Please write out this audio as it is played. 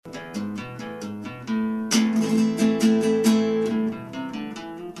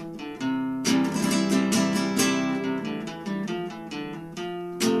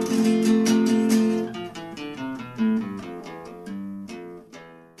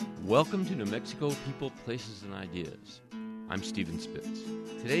Welcome to New Mexico People, Places, and Ideas. I'm Stephen Spitz.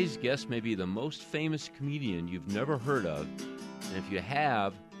 Today's guest may be the most famous comedian you've never heard of, and if you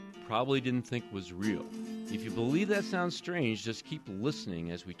have, probably didn't think was real. If you believe that sounds strange, just keep listening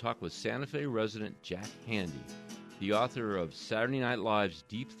as we talk with Santa Fe resident Jack Handey, the author of Saturday Night Live's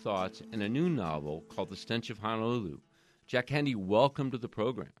Deep Thoughts and a new novel called The Stench of Honolulu. Jack Handey, welcome to the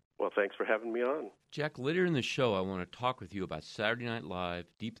program. Well, thanks for having me on. Jack, later in the show, I want to talk with you about Saturday Night Live,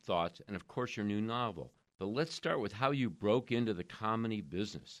 Deep Thoughts, and, of course, your new novel. But let's start with how you broke into the comedy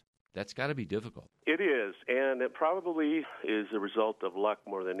business. That's got to be difficult. It is, and it probably is a result of luck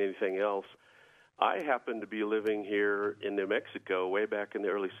more than anything else. I happened to be living here in New Mexico way back in the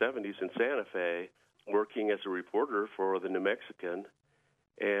early 70s in Santa Fe, working as a reporter for the New Mexican,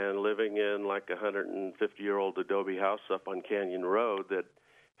 and living in like a 150-year-old adobe house up on Canyon Road that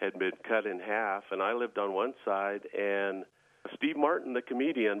had been cut in half, and I lived on one side, and Steve Martin, the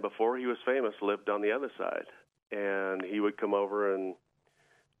comedian, before he was famous, lived on the other side. And he would come over and,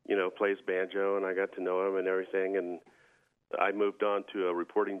 play his banjo, and I got to know him and everything. And I moved on to a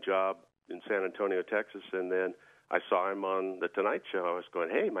reporting job in San Antonio, Texas, and then I saw him on The Tonight Show. I was going,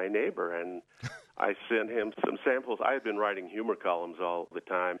 hey, my neighbor, and I sent him some samples. I had been writing humor columns all the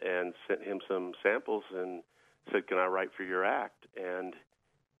time and sent him some samples and said, can I write for your act? And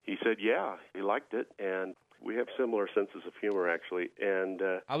he said, yeah, he liked it, and we have similar senses of humor, actually. And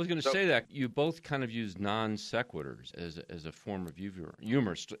I was going to say that you both kind of use non sequiturs as a form of humor,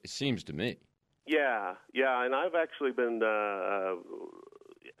 it seems to me. Yeah, and I've actually been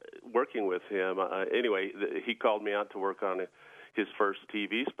working with him. Anyway, he called me out to work on his first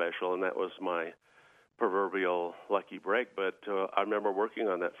TV special, and that was my proverbial lucky break. But I remember working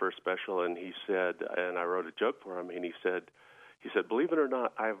on that first special, and he said, and I wrote a joke for him, and he said, believe it or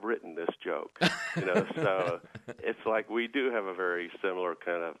not, I've written this joke. So it's like we do have a very similar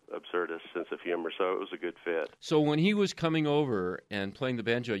kind of absurdist sense of humor, so it was a good fit. So when he was coming over and playing the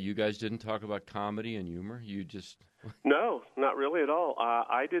banjo, you guys didn't talk about comedy and humor? You just... No, not really at all.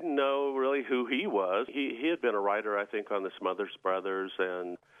 I didn't know really who he was. He had been a writer, I think, on the Smothers Brothers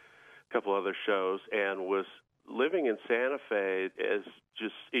and a couple other shows, and was living in Santa Fe as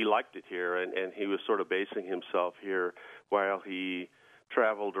just, he liked it here, and he was sort of basing himself here while he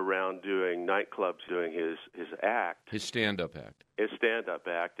traveled around doing nightclubs, doing his act. His stand-up act. His stand-up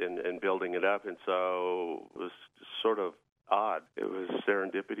act and building it up, and so it was sort of odd. It was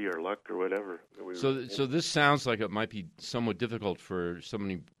serendipity or luck or whatever. So this sounds like it might be somewhat difficult for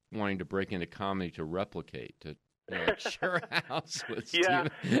somebody wanting to break into comedy to replicate, to share a house with yeah,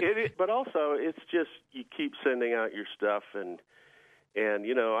 Stephen. But also it's just you keep sending out your stuff, and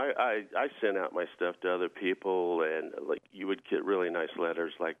I sent out my stuff to other people, and like you would get really nice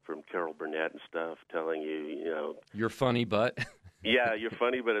letters like from Carol Burnett and stuff telling you, you're funny, but yeah, you're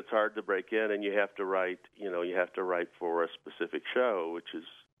funny, but it's hard to break in, and you have to write for a specific show, which is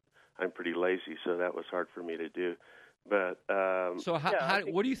I'm pretty lazy, so that was hard for me to do. But so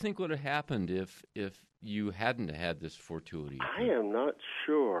what do you think would have happened if you hadn't had this fortuity? I am not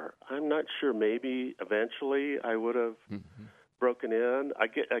sure. I'm not sure. Maybe eventually I would have broken in. I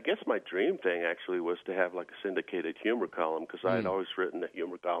guess my dream thing actually was to have like a syndicated humor column, because I had always written a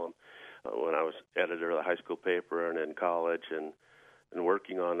humor column when I was editor of the high school paper and in college and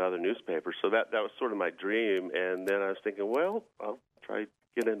working on other newspapers. So that was sort of my dream. And then I was thinking, well, I'll try to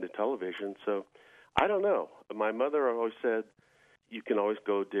get into television. So I don't know. My mother always said, you can always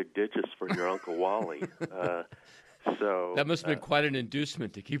go dig ditches for your Uncle Wally. So that must have been quite an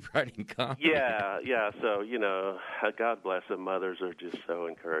inducement to keep writing comedy. Yeah. So, God bless them. Mothers are just so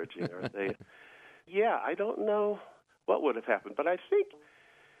encouraging, aren't they? Yeah, I don't know what would have happened, but I think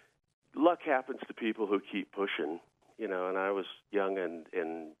luck happens to people who keep pushing, and I was young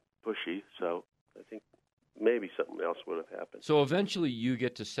and pushy, so I think maybe something else would have happened. So eventually you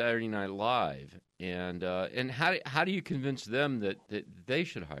get to Saturday Night Live, and how do you convince them that they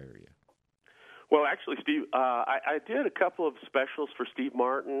should hire you? Well, actually, Steve, I did a couple of specials for Steve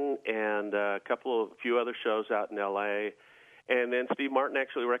Martin and a few other shows out in L.A., and then Steve Martin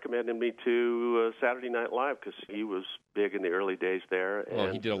actually recommended me to Saturday Night Live because he was big in the early days there.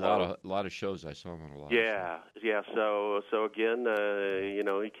 Well, he did a lot of shows. I saw him on a lot. Yeah. So again,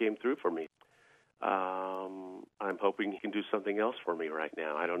 he came through for me. I'm hoping he can do something else for me right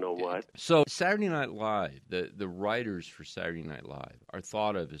now. I don't know what. So Saturday Night Live, the writers for Saturday Night Live are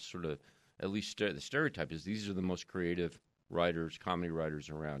thought of as sort of, at least the stereotype is these are the most creative writers, comedy writers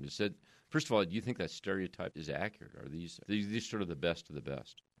around. Is that, first of all, do you think that stereotype is accurate? Are these sort of the best of the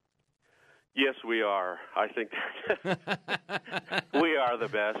best? Yes, we are. I think we are the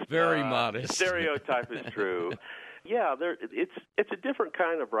best. Very modest. Stereotype is true. Yeah, it's a different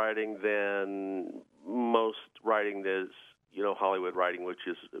kind of writing than most writing that is, Hollywood writing, which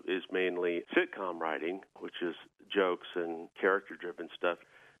is mainly sitcom writing, which is jokes and character-driven stuff.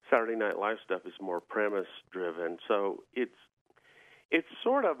 Saturday Night Live stuff is more premise-driven, so it's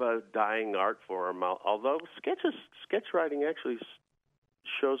sort of a dying art form. Although sketch writing actually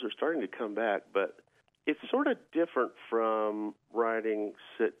shows are starting to come back, but it's sort of different from writing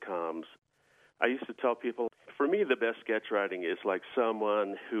sitcoms. I used to tell people, for me, the best sketch writing is like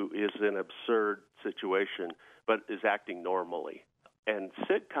someone who is in an absurd situation but is acting normally. And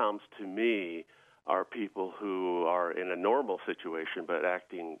sitcoms, to me, are people who are in a normal situation but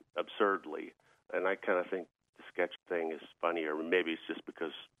acting absurdly. And I kind of think the sketch thing is funnier. Maybe it's just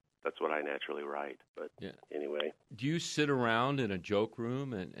because that's what I naturally write. But anyway. Do you sit around in a joke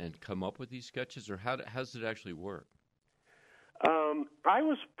room and come up with these sketches, or how does it actually work? I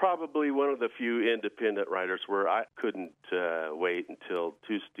was probably one of the few independent writers where I couldn't wait until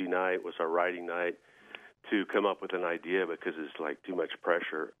Tuesday night was our writing night to come up with an idea because it's like too much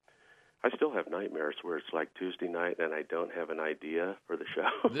pressure. I still have nightmares where it's like Tuesday night and I don't have an idea for the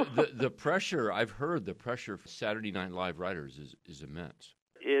show. The pressure, I've heard the pressure for Saturday Night Live writers is immense.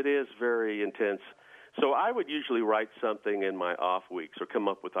 It is very intense. So I would usually write something in my off weeks or come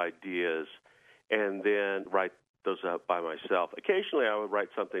up with ideas and then write those up by myself. Occasionally I would write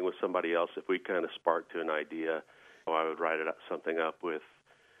something with somebody else if we kind of sparked to an idea. I would write something up with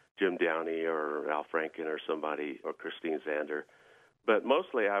Jim Downey or Al Franken or somebody or Christine Zander. But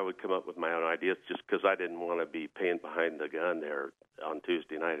mostly I would come up with my own ideas just because I didn't want to be paying behind the gun there on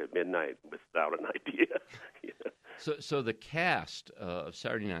Tuesday night at midnight without an idea. So the cast of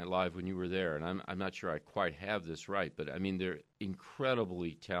Saturday Night Live when you were there, and I'm not sure I quite have this right, but I mean they're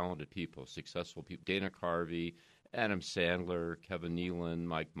incredibly talented people, successful people. Dana Carvey, Adam Sandler, Kevin Nealon,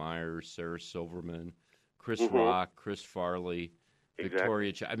 Mike Myers, Sarah Silverman, Chris Rock, Chris Farley,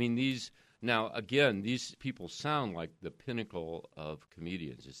 Victoria. I mean these people sound like the pinnacle of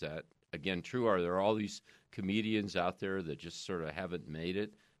comedians. Is that again true? Are there all these comedians out there that just sort of haven't made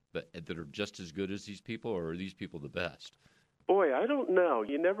it, but that are just as good as these people, or are these people the best? Boy, I don't know.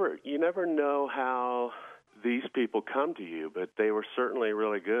 You never know how these people come to you, but they were certainly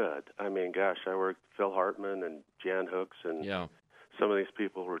really good. I mean, gosh, I worked with Phil Hartman and Jan Hooks, and some of these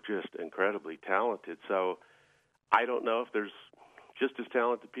people were just incredibly talented. So I don't know if there's just as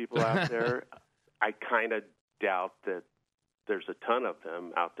talented people out there. I kind of doubt that there's a ton of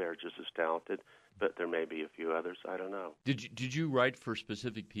them out there just as talented, but there may be a few others. I don't know. Did you write for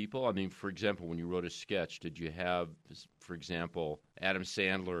specific people? I mean, for example, when you wrote a sketch, did you have, for example, Adam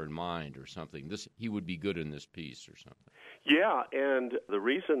Sandler in mind or something? He would be good in this piece or something. Yeah, and the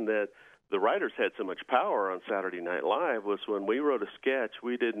reason that the writers had so much power on Saturday Night Live was when we wrote a sketch,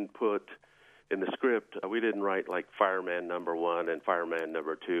 we didn't put in the script, we didn't write like Fireman number 1 and Fireman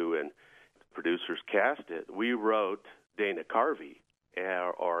number 2 and producers cast it. We wrote Dana Carvey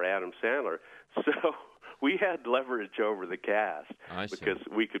or Adam Sandler. So we had leverage over the cast because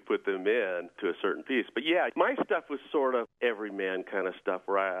we could put them in to a certain piece. But yeah, my stuff was sort of everyman kind of stuff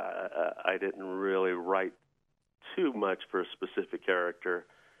where I didn't really write too much for a specific character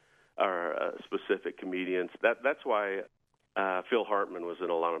or specific comedians. That's why Phil Hartman was in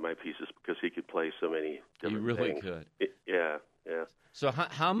a lot of my pieces because he could play so many different things. He really could. Yeah. So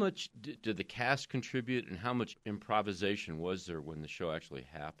how much did the cast contribute, and how much improvisation was there when the show actually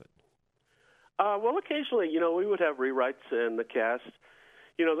happened? Well, occasionally, we would have rewrites, and the cast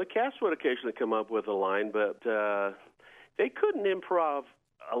would occasionally come up with a line, but they couldn't improv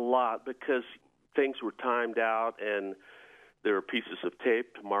a lot because things were timed out, and there were pieces of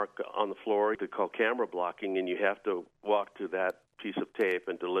tape to mark on the floor to call camera blocking, and you have to walk to that piece of tape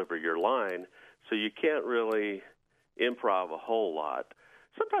and deliver your line, so you can't really improv a whole lot.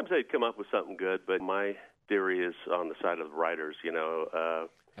 Sometimes they'd come up with something good, but my theory is on the side of the writers,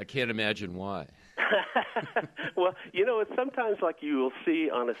 I can't imagine why. Well, it's sometimes like you will see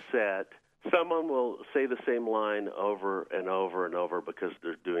on a set, someone will say the same line over and over and over because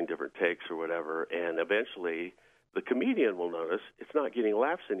they're doing different takes or whatever, and eventually the comedian will notice it's not getting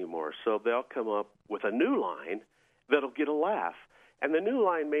laughs anymore, so they'll come up with a new line that'll get a laugh. And the new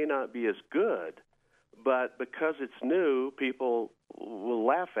line may not be as good, but because it's new, people will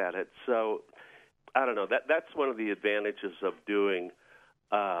laugh at it. So I don't know. That's one of the advantages of doing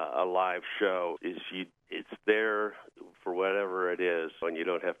a live show is it's there for whatever it is, and you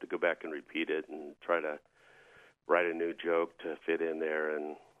don't have to go back and repeat it and try to write a new joke to fit in there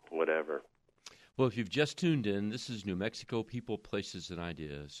and whatever. Well, if you've just tuned in, this is New Mexico People, Places, and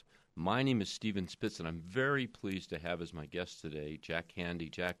Ideas. My name is Stephen Spitz, and I'm very pleased to have as my guest today Jack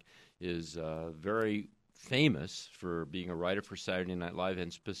Handey. Jack is very famous for being a writer for Saturday Night Live,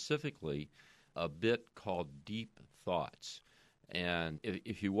 and specifically a bit called Deep Thoughts. And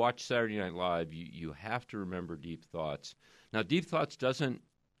if you watch Saturday Night Live, you have to remember Deep Thoughts. Now, Deep Thoughts doesn't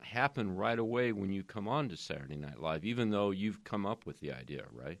happen right away when you come on to Saturday Night Live, even though you've come up with the idea,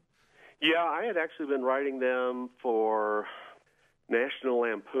 right? Yeah, I had actually been writing them for National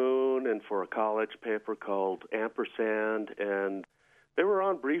Lampoon and for a college paper called Ampersand, and they were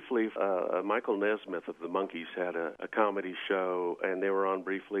on briefly. Michael Nesmith of the Monkees had a comedy show, and they were on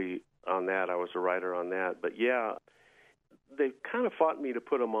briefly on that. I was a writer on that. But, yeah, they kind of fought me to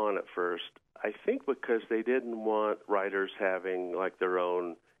put them on at first, I think because they didn't want writers having, like, their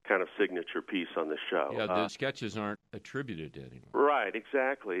own kind of signature piece on the show. Yeah, the sketches aren't attributed to anyone. Right,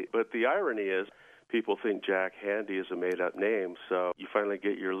 exactly. But the irony is people think Jack Handey is a made-up name, so you finally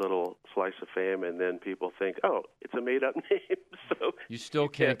get your little slice of fame, and then people think, oh, it's a made-up name. So you still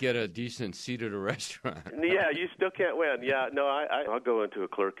can't get a decent seat at a restaurant. Yeah, you still can't win. Yeah, no, I'll go into a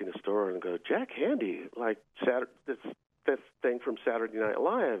clerk in a store and go, Jack Handey, like that thing from Saturday Night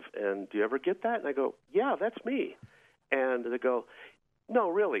Live, and do you ever get that? And I go, yeah, that's me. And they go, no,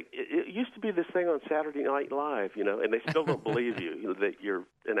 really, it used to be this thing on Saturday Night Live, and they still don't believe you, that you're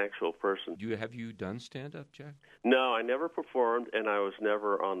an actual person. Have you done stand-up, Jack? No, I never performed, and I was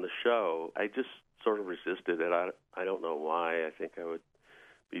never on the show. I just sort of resisted it. I don't know why. I think I would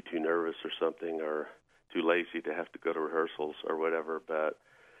be too nervous or something, or too lazy to have to go to rehearsals or whatever. But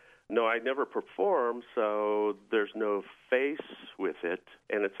no, I never performed, so there's no face with it,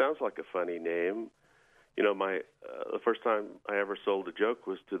 and it sounds like a funny name. The first time I ever sold a joke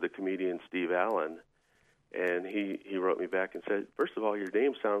was to the comedian Steve Allen, and he wrote me back and said, first of all, your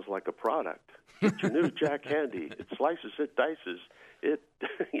name sounds like a product. It's your new Jack Handey. It slices, it dices, it,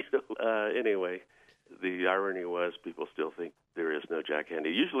 Anyway, the irony was people still think there is no Jack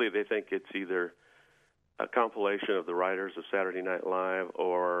Handey. Usually they think it's either a compilation of the writers of Saturday Night Live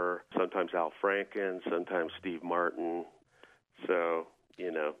or sometimes Al Franken, sometimes Steve Martin. So,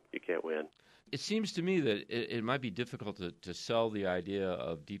 you can't win. It seems to me that it might be difficult to sell the idea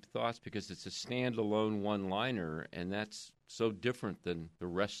of Deep Thoughts because it's a standalone one-liner, and that's so different than the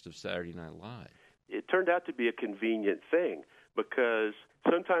rest of Saturday Night Live. It turned out to be a convenient thing because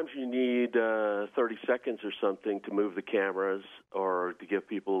sometimes you need 30 seconds or something to move the cameras or to give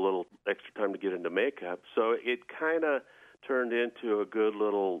people a little extra time to get into makeup. So it kind of turned into a good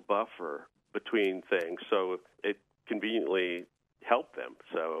little buffer between things. So it conveniently helped them.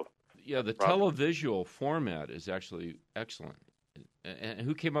 So. Yeah, the televisual format is actually excellent. And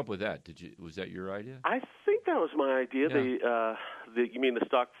who came up with that? Was that your idea? I think that was my idea. Yeah. You mean the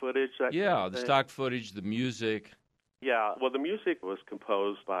stock footage? The stock footage, the music. Yeah, well, the music was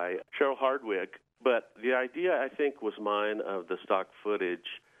composed by Cheryl Hardwick, but the idea, I think, was mine of the stock footage.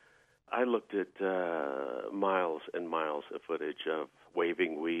 I looked at miles and miles of footage of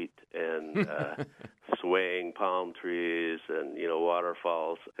waving wheat and swaying palm trees and,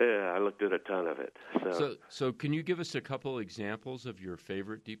 waterfalls. Yeah, I looked at a ton of it. So can you give us a couple examples of your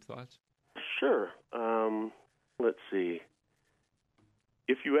favorite Deep Thoughts? Sure. Let's see.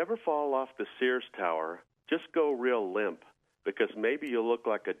 If you ever fall off the Sears Tower, just go real limp because maybe you'll look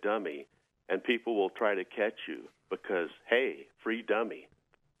like a dummy and people will try to catch you because, hey, free dummy.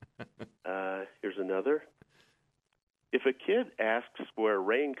 Here's another. If a kid asks where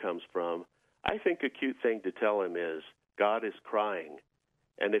rain comes from, I think a cute thing to tell him is, God is crying.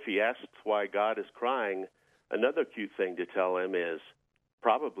 And if he asks why God is crying, another cute thing to tell him is,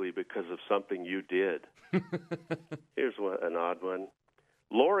 probably because of something you did. Here's an odd one.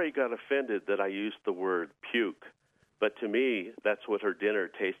 Lori got offended that I used the word puke, but to me, that's what her dinner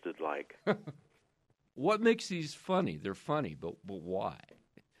tasted like. What makes these funny? They're funny, but why?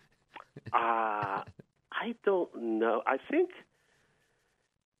 I don't know. I think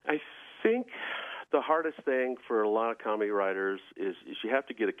the hardest thing for a lot of comedy writers is you have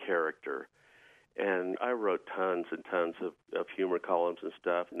to get a character. And I wrote tons and tons of humor columns and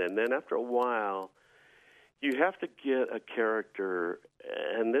stuff. And then after a while, you have to get a character.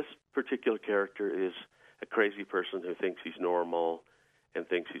 And this particular character is a crazy person who thinks he's normal and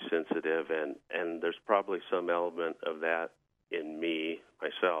thinks he's sensitive. And there's probably some element of that in me,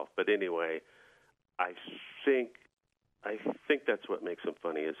 myself. But anyway, I think that's what makes him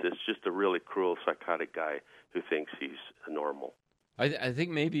funny. Is it's just a really cruel, psychotic guy who thinks he's normal. I think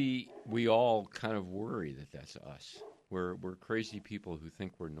maybe we all kind of worry that that's us. We're crazy people who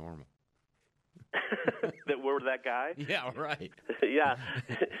think we're normal. That we're that guy? Yeah, right. Yeah,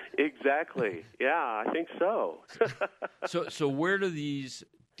 exactly. Yeah, I think so. So where do these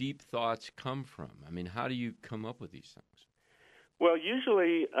deep thoughts come from? I mean, how do you come up with these things? Well,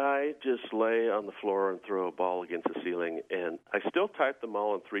 usually I just lay on the floor and throw a ball against the ceiling, and I still type them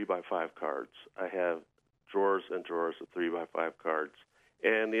all in 3x5 cards. I have drawers and drawers of 3x5 cards,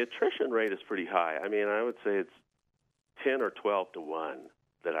 and the attrition rate is pretty high. I mean, I would say it's 10 or 12 to 1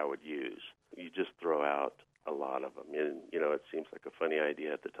 that I would use. You just throw out a lot of them. And, it seems like a funny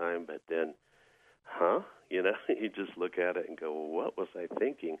idea at the time, but then, you just look at it and go, well, what was I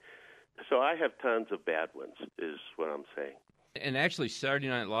thinking? So I have tons of bad ones, is what I'm saying. And actually, Saturday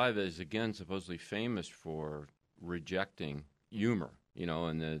Night Live is, again, supposedly famous for rejecting humor,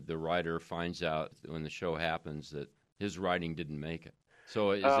 and the writer finds out when the show happens that his writing didn't make it.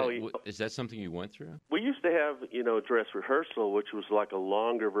 So is that something you went through? We used to have, dress rehearsal, which was like a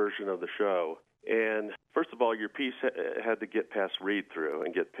longer version of the show. And first of all, your piece had to get past read-through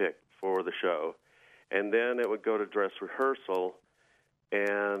and get picked for the show. And then it would go to dress rehearsal,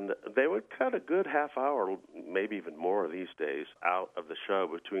 and they would cut a good half hour, maybe even more these days, out of the show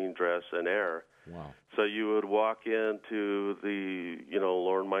between dress and air. Wow. So you would walk into the,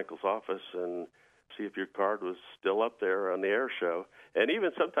 Lorne Michaels' office and see if your card was still up there on the air show. And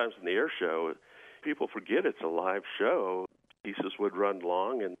even sometimes in the air show, people forget it's a live show. Pieces would run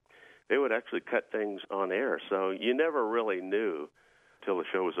long, and they would actually cut things on air. So you never really knew till the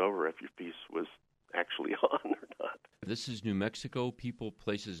show was over if your piece was actually on or not. This is New Mexico People,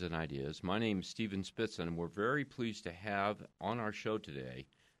 Places, and Ideas. My name is Stephen Spitz, and we're very pleased to have on our show today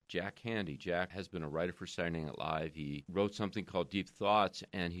Jack Handey. Jack has been a writer for Saturday Night Live. He wrote something called Deep Thoughts,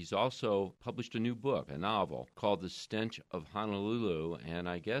 and he's also published a new book, a novel, called The Stench of Honolulu. And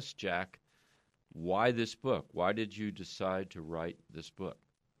I guess, Jack, why this book? Why did you decide to write this book?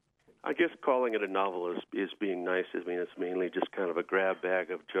 I guess calling it a novel is being nice. I mean, it's mainly just kind of a grab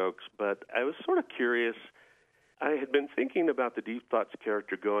bag of jokes. But I was sort of curious. I had been thinking about the Deep Thoughts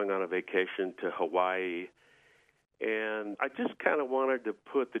character going on a vacation to Hawaii, and I just kind of wanted to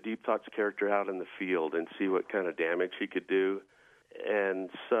put the Deep Thoughts character out in the field and see what kind of damage he could do. And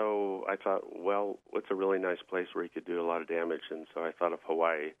so I thought, well, what's a really nice place where he could do a lot of damage? And so I thought of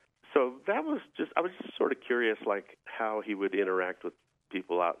Hawaii. So I was just sort of curious, like, how he would interact with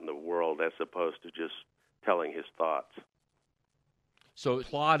people out in the world as opposed to just telling his thoughts. So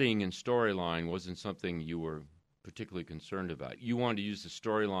plotting and storyline wasn't something you were particularly concerned about. You wanted to use the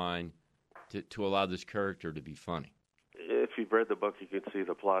storyline to allow this character to be funny. If you've read the book, you can see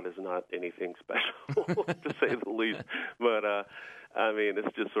the plot is not anything special, to say the least. But,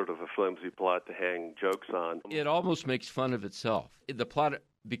 it's just sort of a flimsy plot to hang jokes on. It almost makes fun of itself. The plot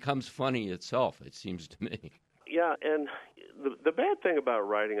becomes funny itself, it seems to me. Yeah, and the bad thing about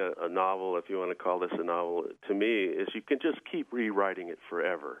writing a novel, if you want to call this a novel, to me, is you can just keep rewriting it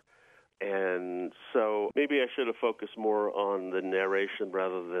forever. And so maybe I should have focused more on the narration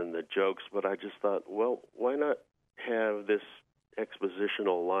rather than the jokes, but I just thought, well, why not have this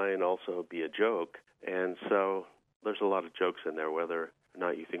expositional line also be a joke? And so there's a lot of jokes in there, whether or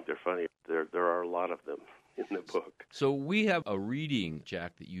not you think they're funny. There are a lot of them in the book. So we have a reading,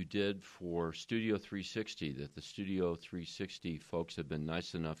 Jack, that you did for Studio 360, that the Studio 360 folks have been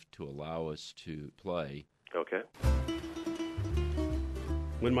nice enough to allow us to play. Okay.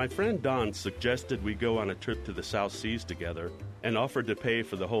 When my friend Don suggested we go on a trip to the South Seas together and offered to pay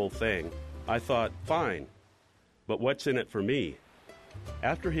for the whole thing, I thought, fine, but what's in it for me?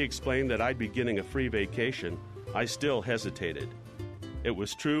 After he explained that I'd be getting a free vacation, I still hesitated. It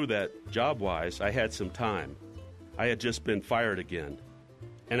was true that, job-wise, I had some time. I had just been fired again.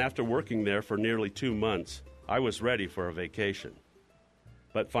 And after working there for nearly 2 months, I was ready for a vacation.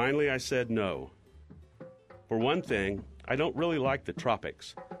 But finally I said no. For one thing, I don't really like the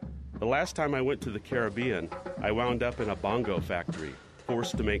tropics. The last time I went to the Caribbean, I wound up in a bongo factory,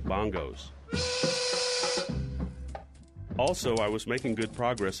 forced to make bongos. Also, I was making good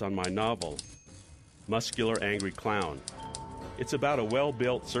progress on my novel, Muscular Angry Clown. It's about a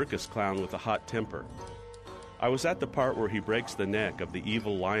well-built circus clown with a hot temper. I was at the part where he breaks the neck of the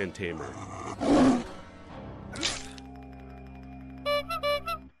evil lion tamer.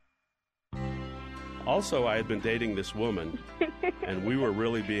 Also, I had been dating this woman, and we were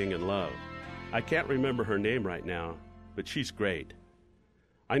really being in love. I can't remember her name right now, but she's great.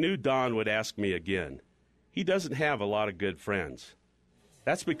 I knew Don would ask me again. He doesn't have a lot of good friends.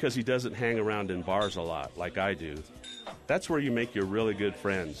 That's because he doesn't hang around in bars a lot, like I do. That's where you make your really good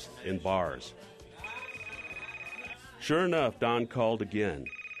friends, in bars. Sure enough, Don called again.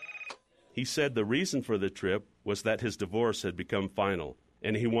 He said the reason for the trip was that his divorce had become final,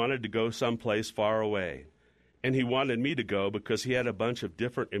 and he wanted to go someplace far away. And he wanted me to go because he had a bunch of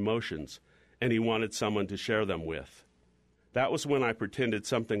different emotions, and he wanted someone to share them with. That was when I pretended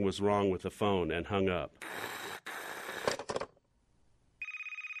something was wrong with the phone and hung up.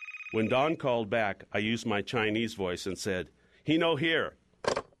 When Don called back, I used my Chinese voice and said, "He no here."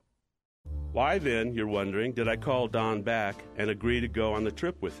 Why then, you're wondering, did I call Don back and agree to go on the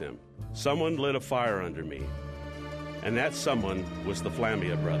trip with him? Someone lit a fire under me, and that someone was the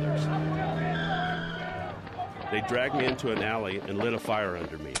Flamia brothers. They dragged me into an alley and lit a fire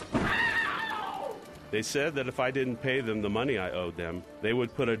under me. They said that if I didn't pay them the money I owed them, they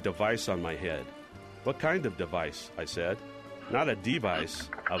would put a device on my head. What kind of device? I said. Not a device,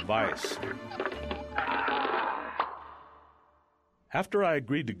 a vice. After I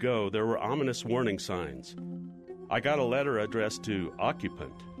agreed to go, there were ominous warning signs. I got a letter addressed to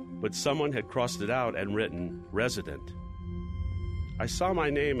occupant, but someone had crossed it out and written resident. I saw my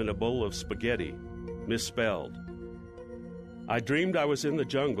name in a bowl of spaghetti, misspelled. I dreamed I was in the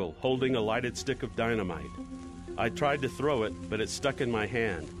jungle holding a lighted stick of dynamite. I tried to throw it, but it stuck in my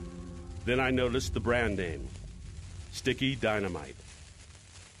hand. Then I noticed the brand name, Sticky Dynamite.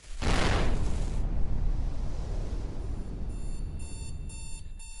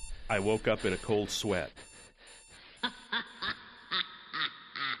 I woke up in a cold sweat.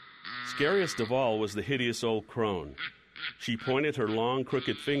 Scariest of all was the hideous old crone. She pointed her long,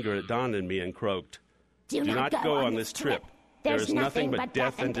 crooked finger at Don and me and croaked, "Do not go on this trip. There is nothing but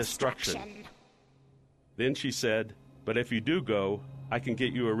death and destruction." Then she said, "But if you do go, I can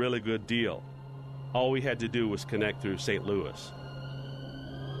get you a really good deal." All we had to do was connect through St. Louis.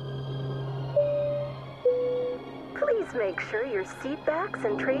 Please make sure your seat backs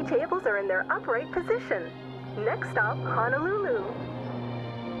and tray tables are in their upright position. Next stop, Honolulu.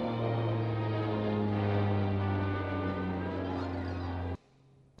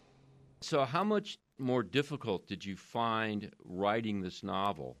 So how much more difficult did you find writing this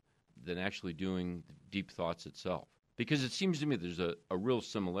novel than actually doing Deep Thoughts itself? Because it seems to me there's a real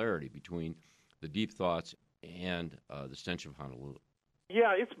similarity between the Deep Thoughts and The Stench of Honolulu.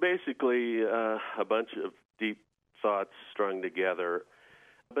 Yeah, it's basically a bunch of deep thoughts strung together.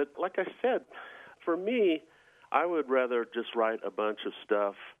 But like I said, for me, I would rather just write a bunch of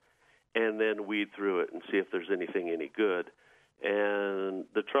stuff and then weed through it and see if there's anything any good. And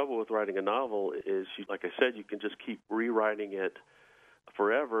the trouble with writing a novel is, like I said, you can just keep rewriting it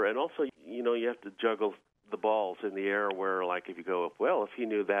forever. And also, you have to juggle the balls in the air where, like, if you go, well, if he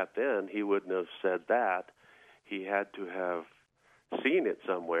knew that then, he wouldn't have said that. He had to have seen it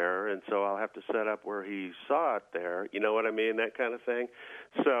somewhere, and so I'll have to set up where he saw it there. You know what I mean? That kind of thing.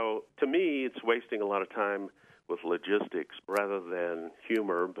 So to me, it's wasting a lot of time with logistics rather than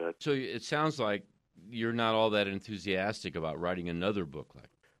humor. But so it sounds like you're not all that enthusiastic about writing another book like that.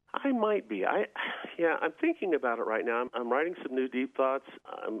 I might be. I'm thinking about it right now. I'm writing some new deep thoughts.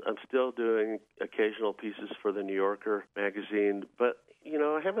 I'm still doing occasional pieces for the New Yorker magazine, but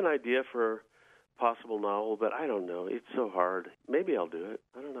I have an idea for possible novel, but I don't know. It's so hard. Maybe I'll do it.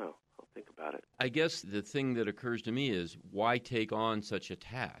 I don't know. I'll think about it. I guess the thing that occurs to me is, why take on such a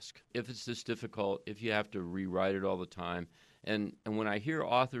task? If it's this difficult, if you have to rewrite it all the time, and when I hear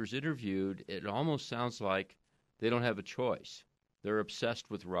authors interviewed, it almost sounds like they don't have a choice. They're obsessed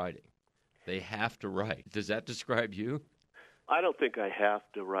with writing. They have to write. Does that describe you? I don't think I have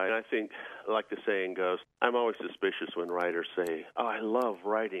to write. I think, like the saying goes, I'm always suspicious when writers say, "Oh, I love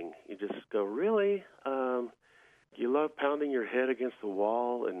writing." You just go, "Really? You love pounding your head against the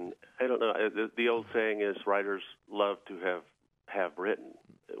wall?" And I don't know. The old saying is writers love to have written,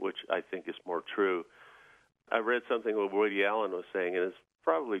 which I think is more true. I read something what Woody Allen was saying, and it's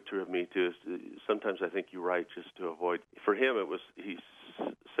probably true of me too. Sometimes I think you write just to avoid. For him, he's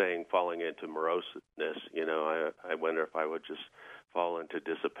saying falling into moroseness. I wonder if I would just fall into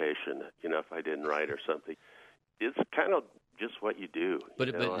dissipation. If I didn't write or something. It's kind of just what you do. But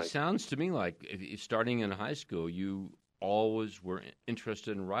it sounds to me like starting in high school, you always were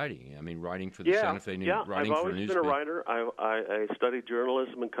interested in writing. I mean, writing for the Santa Fe News. Yeah, writing I've for always been a writer. I studied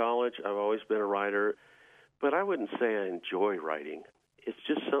journalism in college. I've always been a writer. But I wouldn't say I enjoy writing. It's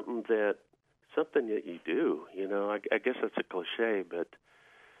just something that you do. I guess that's a cliche, but.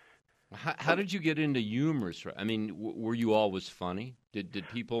 How did you get into humorous? I mean, were you always funny? Did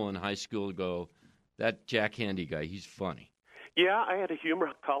people in high school go, "That Jack Handey guy, he's funny"? Yeah, I had a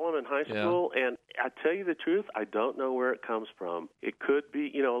humor column in high school, and I tell you the truth, I don't know where it comes from. It could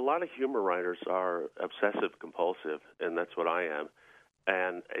be, a lot of humor writers are obsessive compulsive, and that's what I am.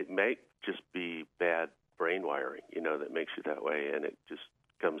 And it may just be bad brain wiring, that makes you that way, and it just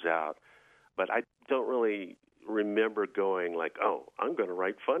comes out. But I don't really remember going like, "Oh, I'm going to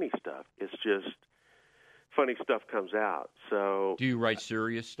write funny stuff." It's just funny stuff comes out. So, do you write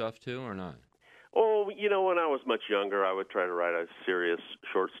serious stuff too, or not? Oh, when I was much younger, I would try to write a serious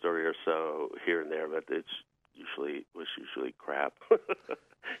short story or so here and there, but it's usually crap.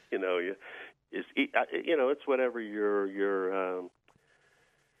 It's whatever your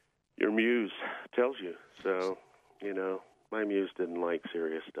muse tells you. So, my muse didn't like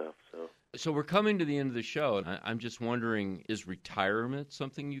serious stuff. So we're coming to the end of the show, and I'm just wondering, is retirement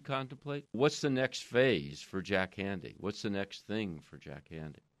something you contemplate? What's the next phase for Jack Handey? What's the next thing for Jack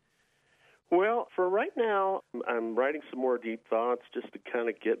Handey? Well, for right now, I'm writing some more deep thoughts just to kind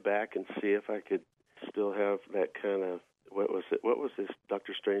of get back and see if I could still have that kind of, what was this,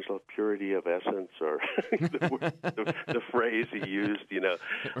 Dr. Strangelove, purity of essence, or the phrase he used,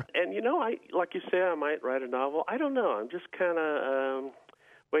 And, like you say, I might write a novel. I don't know. I'm just kind of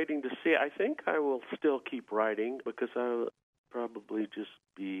waiting to see. I think I will still keep writing because I'll probably just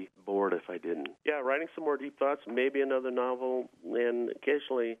be bored if I didn't. Yeah, writing some more deep thoughts, maybe another novel, and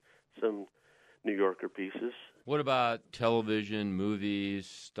occasionally some New Yorker pieces. What about television, movies,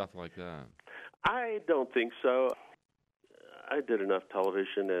 stuff like that? I don't think so. I did enough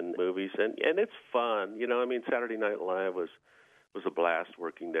television and movies, and it's fun. Saturday Night Live was a blast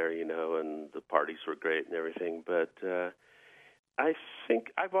working there, and the parties were great and everything, but I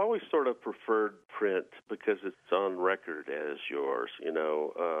think I've always sort of preferred print because it's on record as yours,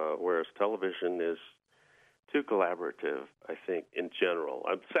 whereas television is too collaborative, I think, in general.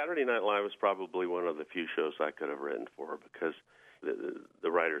 Saturday Night Live was probably one of the few shows I could have written for because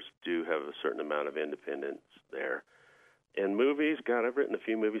the writers do have a certain amount of independence there. And movies, God, I've written a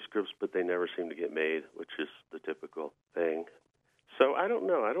few movie scripts, but they never seem to get made, which is the typical thing. So I don't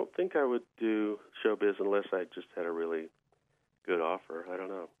know. I don't think I would do showbiz unless I just had a really good offer. I don't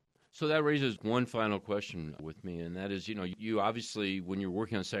know. So that raises one final question with me, and that is, you obviously, when you were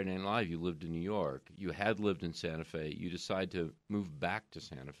working on Saturday Night Live, you lived in New York. You had lived in Santa Fe. You decided to move back to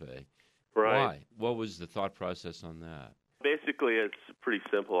Santa Fe. Right. Why? What was the thought process on that? Basically, it's pretty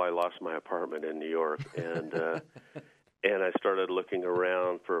simple. I lost my apartment in New York, and and I started looking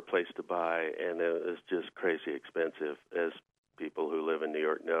around for a place to buy, and it was just crazy expensive, as people who live in New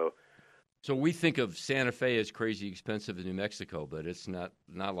York know. So we think of Santa Fe as crazy expensive in New Mexico, but it's not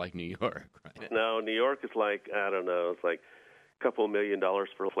like New York, right? No, New York is like, I don't know, it's like a couple $1 million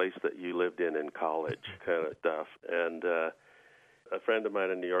for a place that you lived in college kind of stuff. And a friend of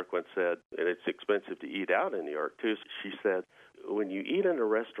mine in New York once said, and it's expensive to eat out in New York too, she said, when you eat in a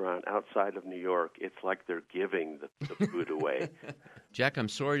restaurant outside of New York, it's like they're giving the food away. Jack, I'm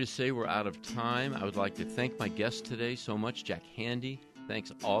sorry to say we're out of time. I would like to thank my guest today so much, Jack Handey.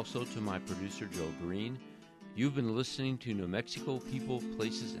 Thanks also to my producer, Joe Green. You've been listening to New Mexico People,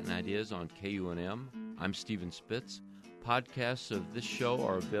 Places, and Ideas on KUNM. I'm Stephen Spitz. Podcasts of this show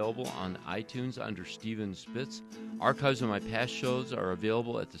are available on iTunes under Stephen Spitz. Archives of my past shows are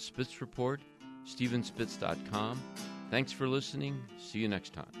available at the Spitz Report, stephenspitz.com. Thanks for listening. See you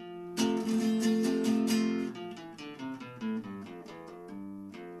next time.